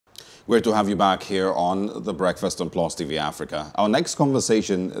Great to have you back here on The Breakfast on Plus TV Africa. Our next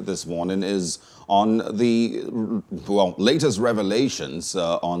conversation this morning is on the, latest revelations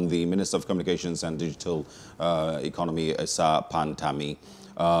on the Minister of Communications and Digital Economy, Issa Pantami.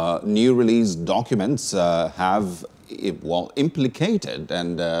 New release documents have implicated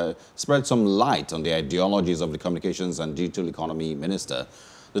and spread some light on the ideologies of the Communications and Digital Economy Minister.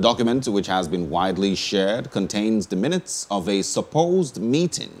 The document, which has been widely shared, contains the minutes of a supposed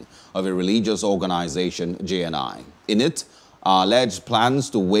meeting of a religious organization, JNI. In it are alleged plans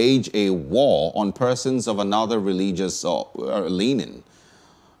to wage a war on persons of another religious leaning.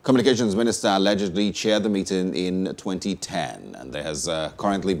 Communications Minister allegedly chaired the meeting in 2010, and there has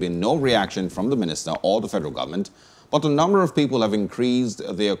currently been no reaction from the minister or the federal government, but a number of people have increased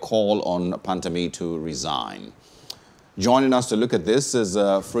their call on Pantami to resign. Joining us to look at this is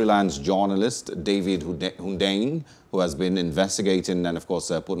freelance journalist David Hundeyin, who has been investigating and, of course,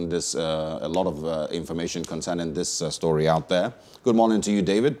 putting this a lot of information concerning this story out there. Good morning to you,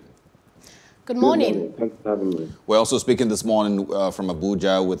 David. Good morning. Good morning. Thanks for having me. We're also speaking this morning from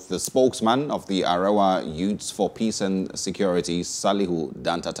Abuja with the spokesman of the Arewa Youths for Peace and Security, Salihu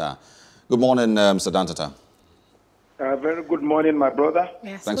Dantata. Good morning, Mr. Dantata. Very good morning, my brother.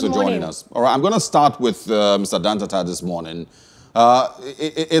 Yes, Thanks for joining us. All right, I'm going to start with Mr. Dantata this morning.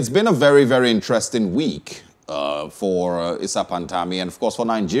 It's been a very, very interesting week for Issa Pantami and, of course, for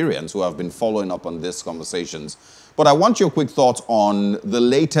Nigerians who have been following up on these conversations. But I want your quick thoughts on the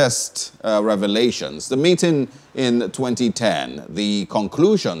latest revelations, the meeting in 2010, the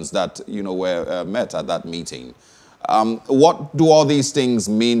conclusions that, were met at that meeting. What do all these things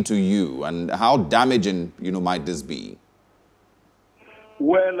mean to you, and how damaging, might this be?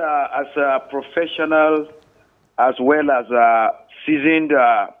 Well, as a professional, as well as a seasoned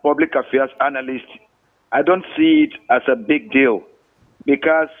public affairs analyst, I don't see it as a big deal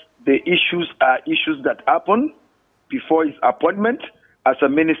because the issues are issues that happen before his appointment as a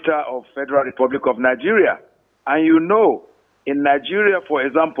Minister of Federal Republic of Nigeria. And in Nigeria, for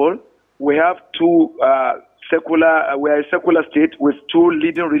example, we have we're a secular state with two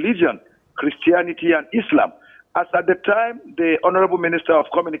leading religions, Christianity and Islam. As at the time the Honorable Minister of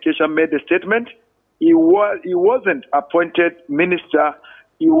Communication made the statement, he wasn't appointed minister,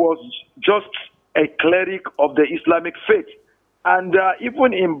 he was just a cleric of the Islamic faith. And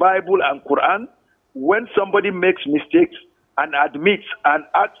even in Bible and Quran, when somebody makes mistakes and admits and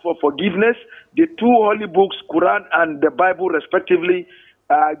asks for forgiveness, the two holy books, Quran and the Bible respectively,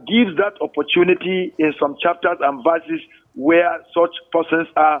 gives that opportunity in some chapters and verses where such persons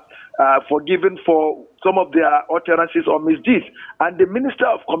are forgiven for some of their utterances or misdeeds. And the Minister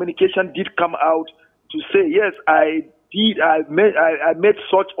of Communication did come out to say, yes, I made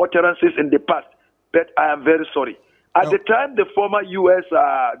such utterances in the past, but I am very sorry. At the time, the former U.S.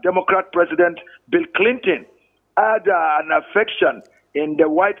 Democrat President Bill Clinton had an affection in the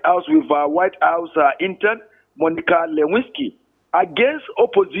White House with White House intern Monica Lewinsky against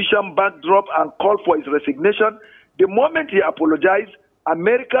opposition backdrop and called for his resignation. The moment he apologized,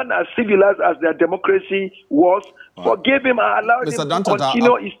 American, as civilized as their democracy was, forgave him and allowed Mr. him Dantata, to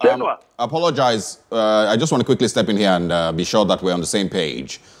continue his tenure. Apologize. I just want to quickly step in here and be sure that we're on the same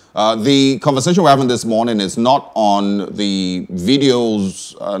page. The conversation we're having this morning is not on the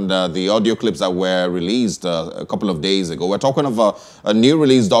videos and the audio clips that were released a couple of days ago. We're talking of a new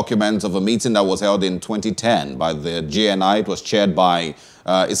release document of a meeting that was held in 2010 by the JNI. It was chaired by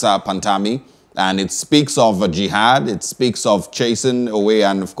Issa Pantami, and it speaks of jihad, it speaks of chasing away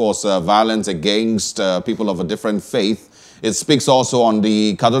and, of course, violence against people of a different faith. It speaks also on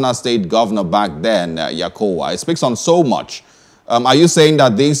the Kaduna State governor back then, Yakowa. It speaks on so much. Are you saying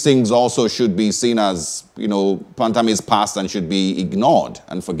that these things also should be seen as, Pantami's past and should be ignored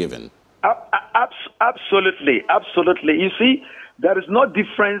and forgiven? Absolutely, absolutely. You see, there is no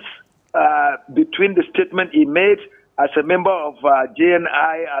difference between the statement he made as a member of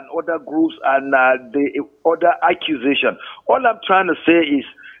JNI and other groups and the other accusation. All I'm trying to say is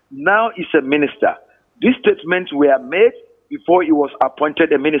now he's a minister. These statements were made before he was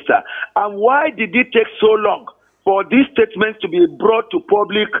appointed a minister. And why did it take so long for these statements to be brought to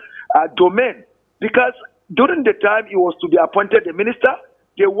public domain? Because during the time he was to be appointed a minister,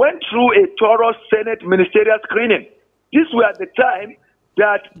 they went through a thorough Senate ministerial screening. These were the time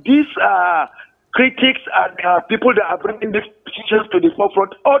that these critics and people that are bringing these petitions to the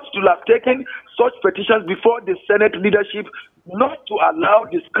forefront ought to have taken such petitions before the Senate leadership, not to allow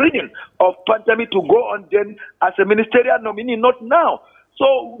the screening of Pantami to go on then as a ministerial nominee, not now.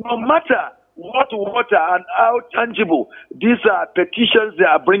 So no matter what water and how tangible these petitions they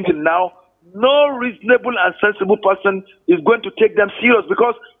are bringing now, no reasonable and sensible person is going to take them serious,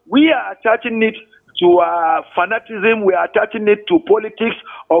 because we are attaching it to fanaticism, we are attaching it to politics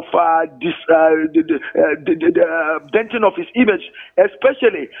of denting of his image,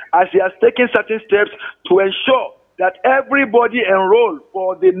 especially as he has taken certain steps to ensure that everybody enrolled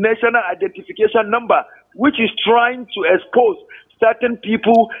for the national identification number, which is trying to expose certain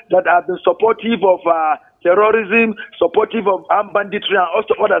people that have been supportive of terrorism, supportive of armed banditry, and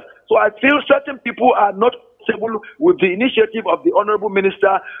also others. So I feel certain people are not able with the initiative of the Honorable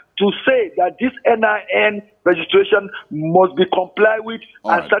Minister to say that this NIN registration must be complied with,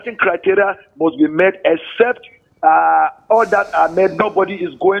 and certain criteria must be met, except all that are made, nobody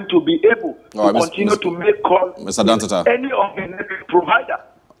is going to be able to continue to make calls Mr. Dantata, any of the network provider.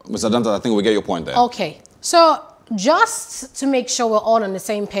 Mr. Dantata, I think we get your point there. Okay, so just to make sure we're all on the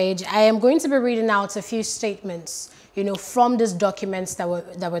same page, I am going to be reading out a few statements, from these documents that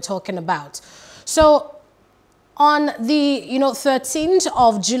we're talking about. So on the 13th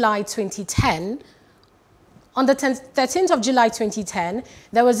of July 2010, on the 13th of July 2010,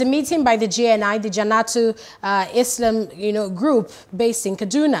 there was a meeting by the JNI, the Janatu Islam group based in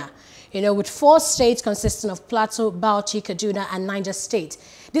Kaduna, with 4 states consisting of Plateau, Bauchi, Kaduna, and Niger State.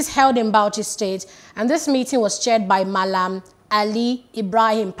 This held in Bauchi State, and this meeting was chaired by Malam Ali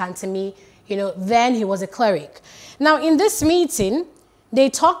Ibrahim Pantami. Then he was a cleric. Now, in this meeting, they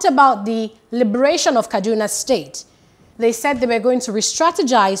talked about the liberation of Kaduna State. They said they were going to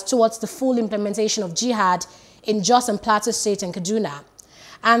re-strategize towards the full implementation of jihad in Jos and Plateau State and Kaduna.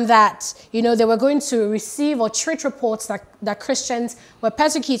 And that, they were going to receive or treat reports that Christians were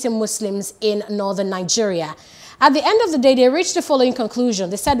persecuting Muslims in northern Nigeria. At the end of the day, they reached the following conclusion.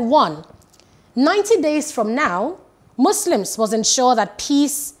 They said, 1, 90 days from now, Muslims must ensure that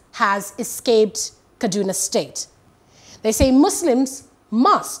peace has escaped Kaduna State. They say Muslims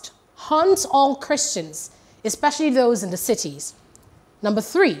must hunt all Christians, especially those in the cities. Number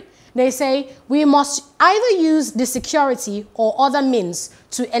 3, they say we must either use the security or other means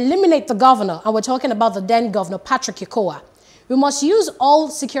to eliminate the governor, and we're talking about the then Governor Patrick Yakowa. We must use all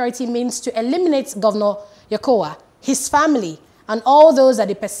security means to eliminate Governor Yakowa, his family, and all those that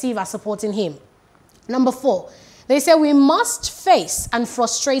they perceive as supporting him. Number 4, they say we must face and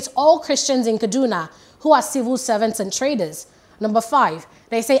frustrate all Christians in Kaduna who are civil servants and traders. Number 5,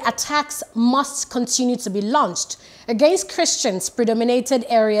 they say attacks must continue to be launched against Christians predominated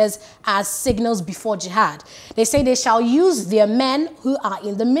areas as signals before jihad. They say they shall use their men who are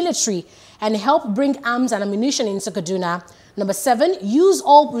in the military and help bring arms and ammunition into Kaduna. Number 7, use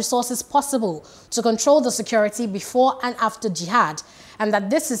all resources possible to control the security before and after jihad, and that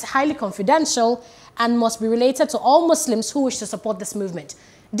this is highly confidential and must be related to all Muslims who wish to support this movement.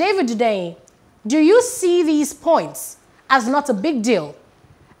 David Hundeyin, do you see these points as not a big deal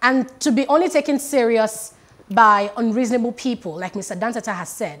and to be only taken serious by unreasonable people, like Mr. Dantata has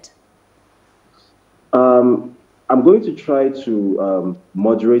said? I'm going to try to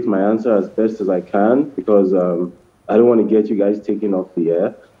moderate my answer as best as I can, because I don't want to get you guys taken off the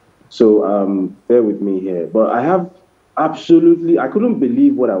air. So bear with me here. But I couldn't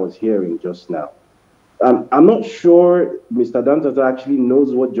believe what I was hearing just now. I'm not sure Mr. Dantata actually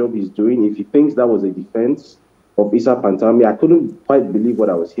knows what job he's doing. If he thinks that was a defense of Issa Pantami, I couldn't quite believe what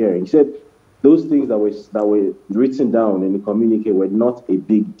I was hearing. He said those things that were written down in the communique were not a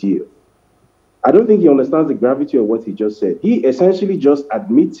big deal. I don't think he understands the gravity of what he just said. He essentially just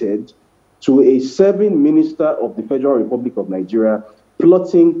admitted to a serving minister of the Federal Republic of Nigeria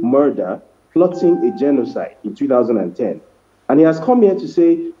plotting murder, plotting a genocide in 2010. And he has come here to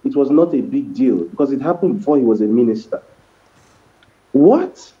say it was not a big deal because it happened before he was a minister.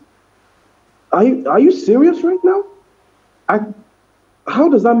 What? Are you serious right now? How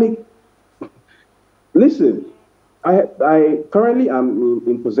does that make... Listen, I currently am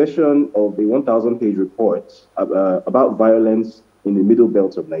in possession of a 1,000-page report about violence in the middle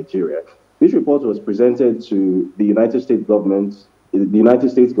belt of Nigeria. This report was presented to the United States government in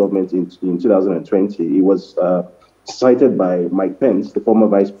 2020. It was cited by Mike Pence, the former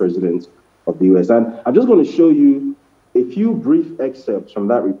vice president of the US. And I'm just going to show you a few brief excerpts from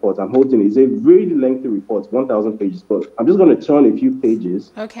that report. I'm holding it. It's a very lengthy report, 1,000 pages, but I'm just going to turn a few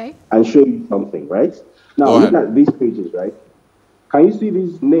pages and show you something, right? Now, look at these pages, right? Can you see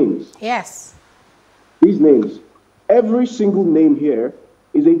these names? Yes. These names. Every single name here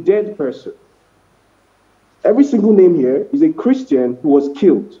is a dead person. Every single name here is a Christian who was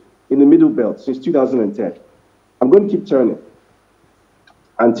killed in the Middle Belt since 2010. I'm going to keep turning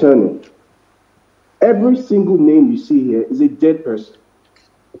and turning. Every single name you see here is a dead person.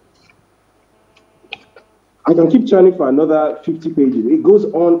 I can keep churning for another 50 pages. It goes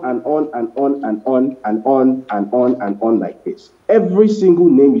on and on and on and on and on and on and on like this. Every single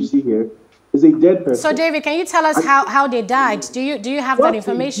name you see here is a dead person. So, David, can you tell us how they died? Do you have that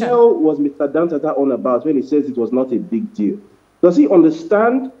information? What the hell was Mr. Dantata on about when he says it was not a big deal? Does he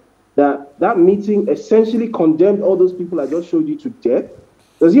understand that that meeting essentially condemned all those people I just showed you to death?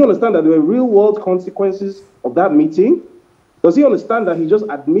 Does he understand that there were real-world consequences of that meeting? Does he understand that he just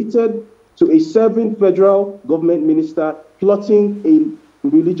admitted to a serving federal government minister plotting a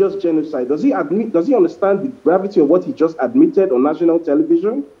religious genocide? Does he understand the gravity of what he just admitted on national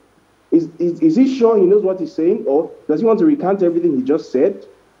television? Is he sure he knows what he's saying, or does he want to recant everything he just said?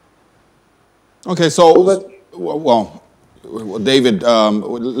 Okay, so, well, David,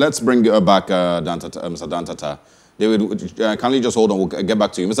 let's bring back Mr. Dantata. David, kindly just hold on. We'll get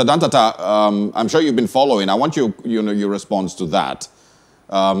back to you. Mr. Dantata, I'm sure you've been following. I want your response to that.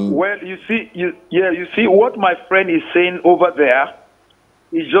 Well, you see what my friend is saying over there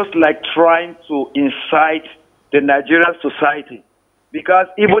is just like trying to incite the Nigerian society. Because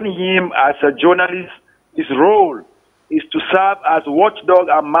even him as a journalist, his role is to serve as watchdog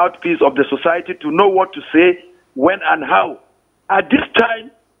and mouthpiece of the society to know what to say, when and how. At this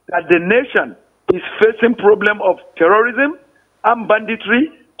time that the nation is facing problem of terrorism, armed banditry,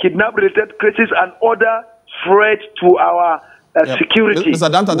 kidnap-related cases, and other threats to our security. Mr.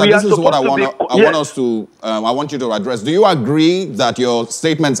 Dantata, this is what I want you to address. Do you agree that your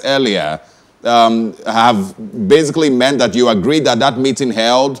statements earlier have basically meant that you agree that that meeting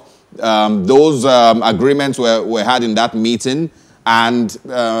held, those agreements were had in that meeting, and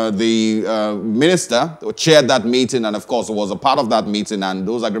the minister chaired that meeting, and of course was a part of that meeting, and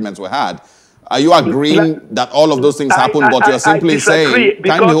those agreements were had? Are you agreeing that all of those things happened, but you're simply saying,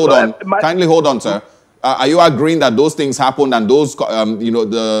 kindly hold on, sir. Are you agreeing that those things happened and those,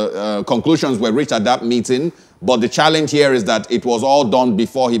 the conclusions were reached at that meeting, but the challenge here is that it was all done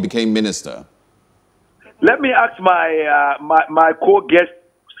before he became minister? Let me ask my co-guest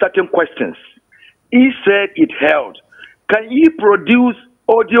certain questions. He said it held. Can he produce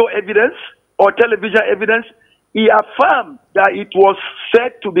audio evidence or television evidence? He affirmed that it was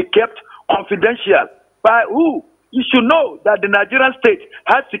said to be kept confidential. By who? You should know that the Nigerian state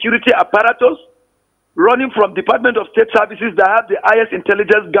has security apparatus running from Department of State Services that have the highest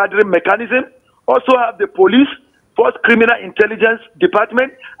intelligence gathering mechanism, also have the police, Force Criminal Intelligence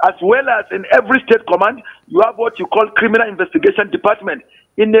Department, as well as in every state command, you have what you call Criminal Investigation Department.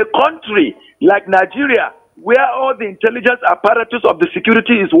 In a country like Nigeria, where all the intelligence apparatus of the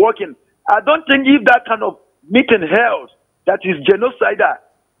security is working, I don't think if that kind of meeting held that is genocidal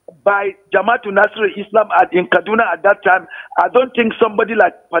by Jamaatul Nasrul Islam in Kaduna at that time, I don't think somebody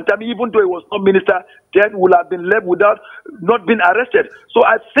like Pantami, even though he was not minister, then would have been left without not being arrested. So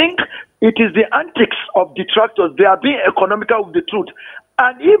I think it is the antics of detractors. They are being economical with the truth.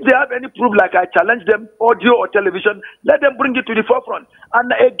 And if they have any proof, like I challenge them, audio or television, let them bring it to the forefront.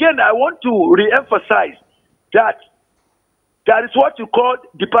 And again, I want to re-emphasize that there is what you call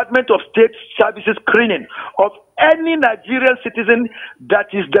Department of State Services screening of any Nigerian citizen that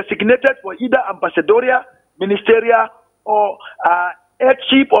is designated for either ambassadorial, ministerial, or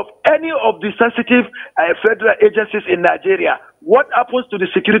headship of any of the sensitive federal agencies in Nigeria. What happens to the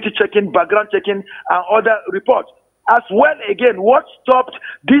security checking, background checking, and other reports? As well, again, what stopped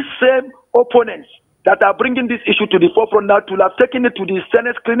these same opponents that are bringing this issue to the forefront now to have taken it to the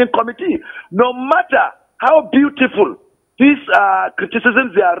Senate Screening Committee? No matter how beautiful these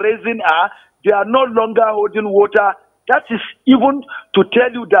criticisms they are raising they are no longer holding water. That is even to tell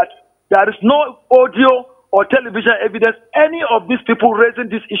you that there is no audio or television evidence any of these people raising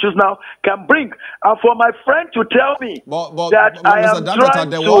these issues now can bring. And for my friend to tell me that I am trying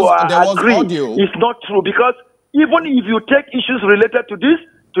to agree, audio. It's not true, because even if you take issues related to this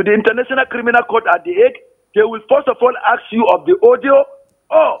to the International Criminal Court at The Hague, they will first of all ask you of the audio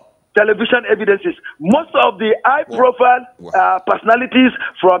or television evidences. Most of the high-profile personalities,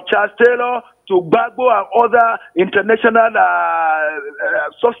 from Charles Taylor to Gbagbo and other international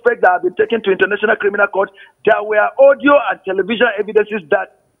suspects that have been taken to International Criminal Court, there were audio and television evidences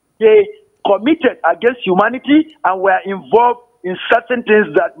that they committed against humanity and were involved in certain things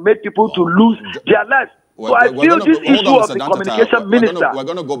that made people to lose their lives. So I feel this issue of the communication minister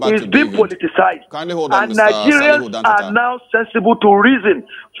is being politicized. And Nigerians are now sensible to reason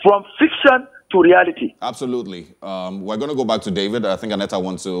from fiction to reality. Absolutely. We're going to go back to David. I think Aneta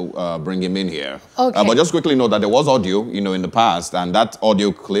wants to bring him in here. Okay. But just quickly note that there was audio, in the past, and that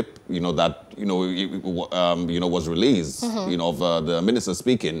audio clip, was released, of the minister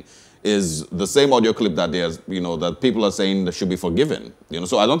speaking, is the same audio clip that there's, that people are saying that should be forgiven.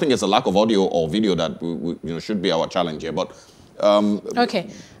 So I don't think it's a lack of audio or video that should be our challenge here. But okay,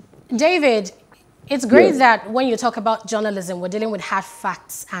 David, it's great that when you talk about journalism, we're dealing with hard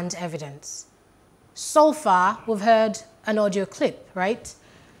facts and evidence. So far, we've heard an audio clip, right?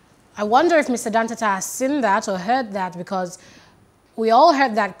 I wonder if Mr. Dantata has seen that or heard that, because we all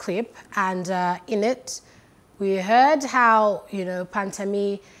heard that clip, and in it, we heard how,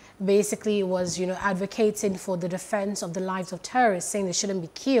 Pantami basically was, advocating for the defense of the lives of terrorists, saying they shouldn't be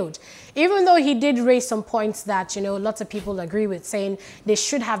killed. Even though he did raise some points that, lots of people agree with, saying they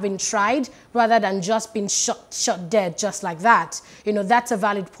should have been tried rather than just being shot dead just like that. That's a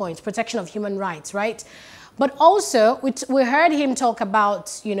valid point, protection of human rights, right? But also, we heard him talk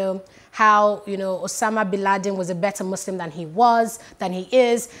about, how, Osama bin Laden was a better Muslim than he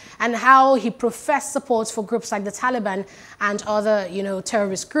is, and how he professed support for groups like the Taliban and other,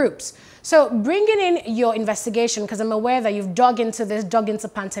 terrorist groups. So bringing in your investigation, because I'm aware that you've dug into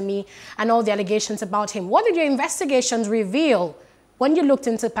Pantami and all the allegations about him. What did your investigations reveal when you looked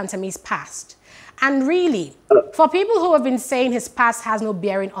into Pantami's past? And really, for people who have been saying his past has no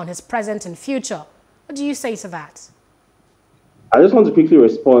bearing on his present and future, what do you say to that? I just want to quickly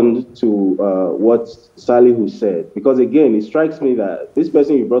respond to what Salihu said, because again, it strikes me that this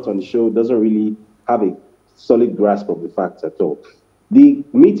person you brought on the show doesn't really have a solid grasp of the facts at all. The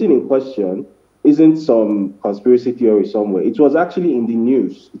meeting in question isn't some conspiracy theory somewhere. It was actually in the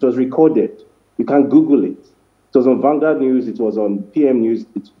news. It was recorded. You can Google it. It was on Vanguard News. It was on PM News.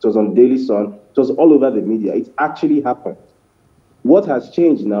 It was on Daily Sun. It was all over the media. It actually happened. What has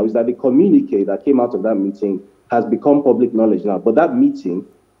changed now is that the communique that came out of that meeting has become public knowledge now. But that meeting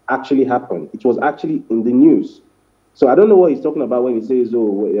actually happened. It was actually in the news. So I don't know what he's talking about when he says,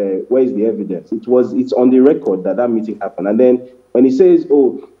 where is the evidence? It's on the record that meeting happened. And then when he says,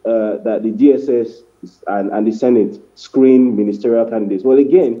 that the DSS and the Senate screen ministerial candidates. Well,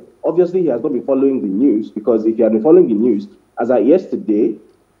 again, obviously he has not been following the news, because if he had been following the news, as at yesterday,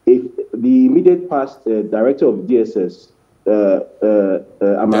 if the immediate past director of DSS,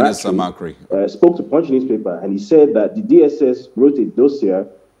 Amakri, spoke to Punch newspaper, and he said that the DSS wrote a dossier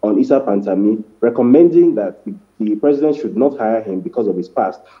on Issa Pantami recommending that the president should not hire him because of his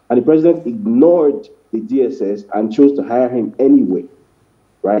past, and the president ignored the DSS and chose to hire him anyway,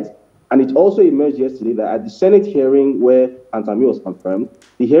 right? And it also emerged yesterday that at the Senate hearing where Pantami was confirmed,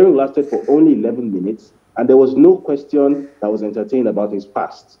 the hearing lasted for only 11 minutes, and there was no question that was entertained about his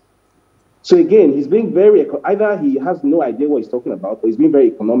past. So again, he's being either he has no idea what he's talking about, or he's being very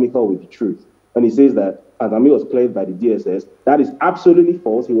economical with the truth when he says that Pantami was cleared by the DSS. That is absolutely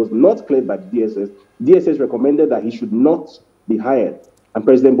false. He was not cleared by the DSS. DSS recommended that he should not be hired. And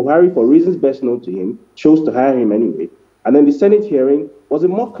President Buhari, for reasons best known to him, chose to hire him anyway. And then the Senate hearing was a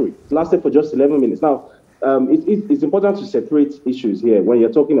mockery. It lasted for just 11 minutes. Now, it's important to separate issues here when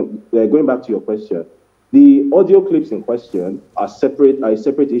you're talking, going back to your question. The audio clips in question are a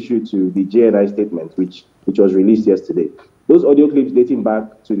separate issue to the JNI statement, which was released yesterday. Those audio clips dating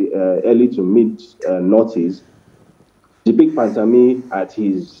back to the early to mid noughties depict Pantami at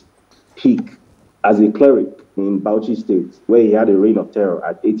his peak as a cleric in Bauchi State, where he had a reign of terror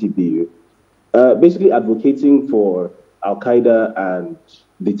at ATBU, basically advocating for Al-Qaeda and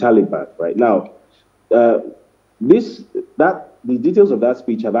the Taliban. Right now, the details of that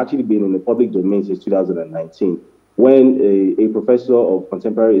speech have actually been in the public domain since 2019, when a professor of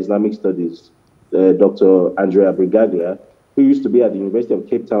contemporary Islamic studies, Dr. Andrea Brigaglia, who used to be at the University of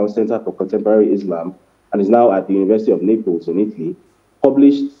Cape Town Center for Contemporary Islam and is now at the University of Naples in Italy,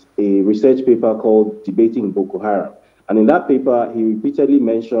 published a research paper called Debating Boko Haram. And in that paper, he repeatedly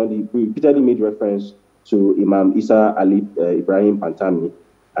made reference to Imam Isa Ali Ibrahim Pantami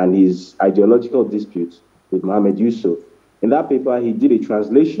and his ideological dispute with Mohammed Yusuf. In that paper, he did a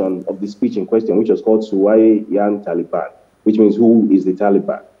translation of the speech in question, which was called Suwaye Yan Taliban, which means who is the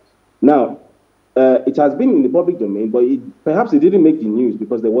Taliban. Now, it has been in the public domain, but perhaps it didn't make the news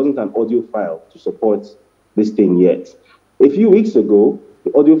because there wasn't an audio file to support this thing yet. A few weeks ago,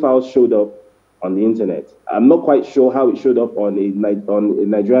 the audio file showed up on the internet. I'm not quite sure how it showed up on a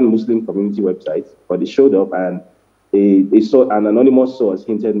Nigerian Muslim community website, but it showed up, and an anonymous source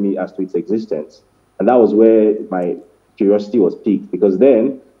hinted me as to its existence. And that was where my curiosity was piqued, because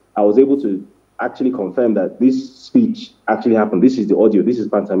then I was able to actually confirm that this speech actually happened. This is the audio. This is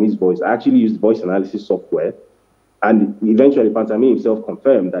Pantami's voice. I actually used voice analysis software, and eventually Pantami himself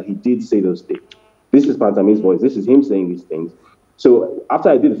confirmed that he did say those things. This is Pantami's voice. This is him saying these things. So after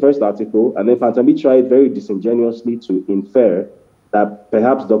I did the first article, and then Pantami tried very disingenuously to infer that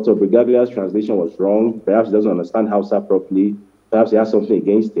perhaps Dr. Brigaglia's translation was wrong, perhaps he doesn't understand Hausa properly, perhaps he has something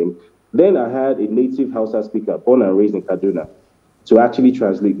against him. Then I had a native Hausa speaker, born and raised in Kaduna, to actually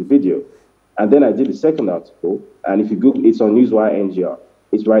translate the video. And then I did the second article, and if you Google, it's on Newswire NGR.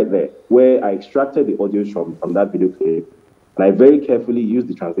 It's right there, where I extracted the audios from that video clip, and I very carefully used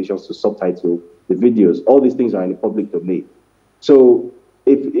the translations to subtitle the videos. All these things are in the public domain. So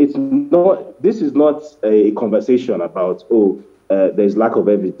if it's not, this is not a conversation about, there's lack of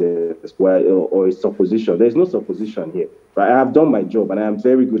evidence or a supposition. There's no supposition here, right? I have done my job, and I am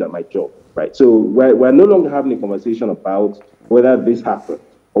very good at my job, right? So we're no longer having a conversation about whether this happened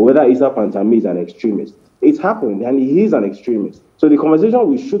or whether Issa Pantami is an extremist. It's happened, and he is an extremist. So the conversation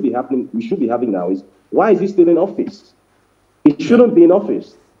we should be having now is, why is he still in office? He shouldn't be in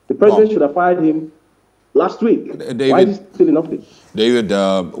office. The president should have fired him last week. David, why is he still in office? David,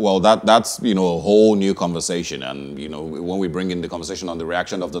 well, that's a whole new conversation, and when we bring in the conversation on the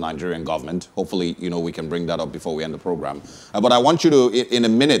reaction of the Nigerian government, hopefully we can bring that up before we end the program. But I want you to, in a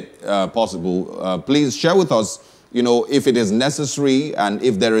minute, possible, please share with us, if it is necessary and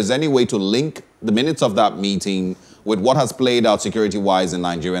if there is any way to link the minutes of that meeting with what has played out security-wise in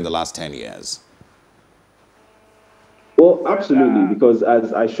Nigeria in the last 10 years. Well, absolutely, because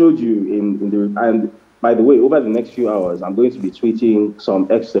as I showed you and by the way, over the next few hours, I'm going to be tweeting some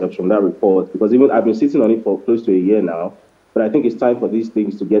excerpts from that report, because even I've been sitting on it for close to a year now, but I think it's time for these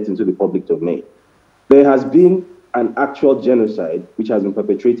things to get into the public domain. There has been an actual genocide which has been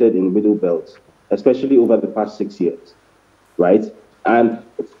perpetrated in the Middle Belt, especially over the past 6 years, right? And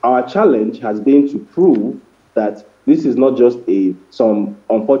our challenge has been to prove that this is not just some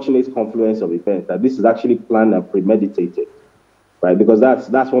unfortunate confluence of events, that this is actually planned and premeditated, right? Because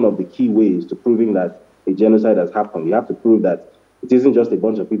that's one of the key ways to proving that a genocide has happened. You have to prove that it isn't just a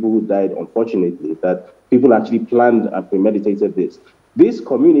bunch of people who died, unfortunately, that people actually planned and premeditated this. This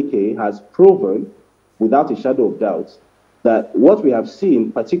communique has proven, without a shadow of doubt, that what we have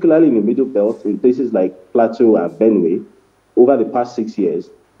seen, particularly in the Middle Belt, in places like Plateau and Benue, over the past 6 years,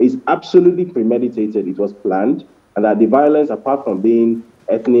 is absolutely premeditated. It was planned, and that the violence, apart from being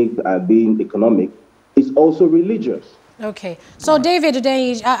ethnic and being economic, is also religious. Okay. So, David,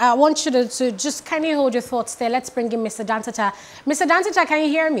 today, I want you to just kindly hold your thoughts there. Let's bring in Mr. Dantata. Mr. Dantata, can you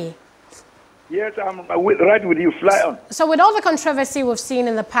hear me? Yes, I'm right with you. Fly on. So with all the controversy we've seen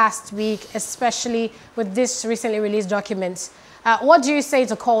in the past week, especially with this recently released documents, what do you say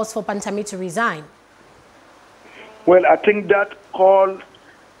to calls for Pantami to resign? Well, I think that call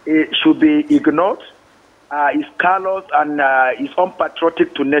should be ignored. It's callous and it's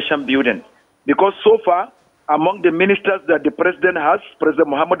unpatriotic to nation building. Because so far, among the ministers that the president has, President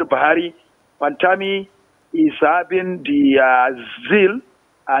Muhammadu Buhari, Pantami is having the zeal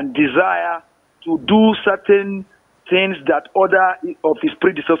and desire to do certain things that other of his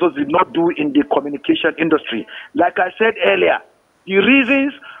predecessors did not do in the communication industry. Like I said earlier, the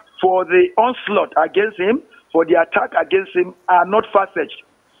reasons for the onslaught against him, for the attack against him, are not far-fetched.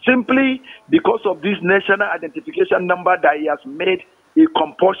 Simply because of this national identification number that he has made a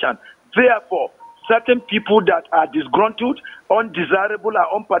compulsion. Therefore, certain people that are disgruntled, undesirable, and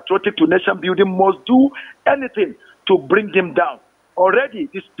unpatriotic to nation building must do anything to bring him down. Already,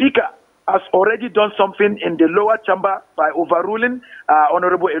 the speaker has already done something in the lower chamber by overruling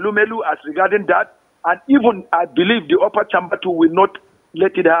Honorable Elumelu as regarding that. And even, I believe, the upper chamber too will not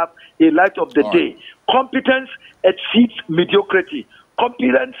let it have a light of the day. Competence exceeds mediocrity.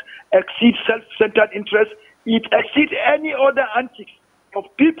 Competence exceeds self-centered interest. It exceeds any other antics of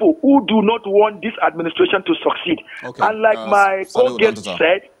people who do not want this administration to succeed. Okay. And like my co-guest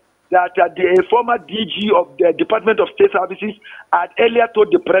said, that the former DG of the Department of State Services had earlier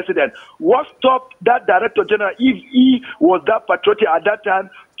told the president, what stopped that Director General, if he was that patriotic at that time,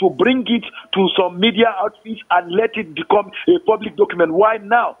 to bring it to some media outfits and let it become a public document? Why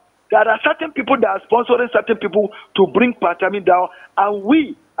now? There are certain people that are sponsoring certain people to bring Pantami down, and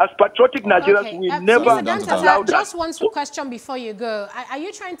we, as patriotic Nigerians, we never allow that. Just one question before you go. Are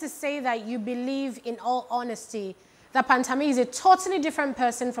you trying to say that you believe, in all honesty, that Pantami is a totally different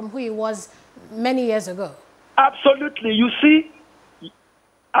person from who he was many years ago? Absolutely. You see,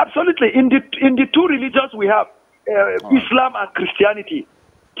 absolutely. In the two religions we have, Islam and Christianity,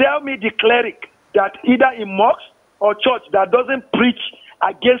 tell me the cleric that either in mosque or church that doesn't preach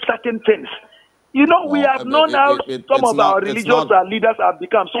against certain things. You know, we have known how some of our religious leaders have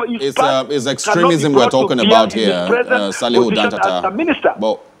become. So it's extremism we're talking about here, Salihu Dantata. Minister.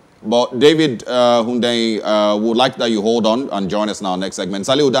 But David Hundeyin would like that you hold on and join us in our next segment.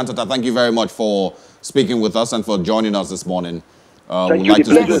 Saliu Dantata, thank you very much for speaking with us and for joining us this morning. Thank you. Like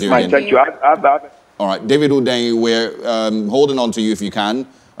to speak with you again. Thank you. All right, David Hundeyin, we're holding on to you if you can.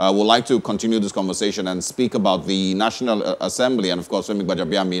 We'd like to continue this conversation and speak about the National Assembly and, of course, Femi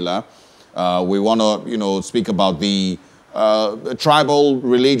Gbajabiamila. We want to, speak about the tribal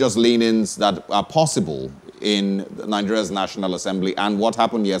religious leanings that are possible in Nigeria's National Assembly and what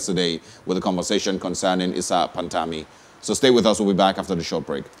happened yesterday with the conversation concerning Issa Pantami. So stay with us. We'll be back after the short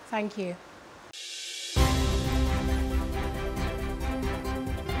break. Thank you.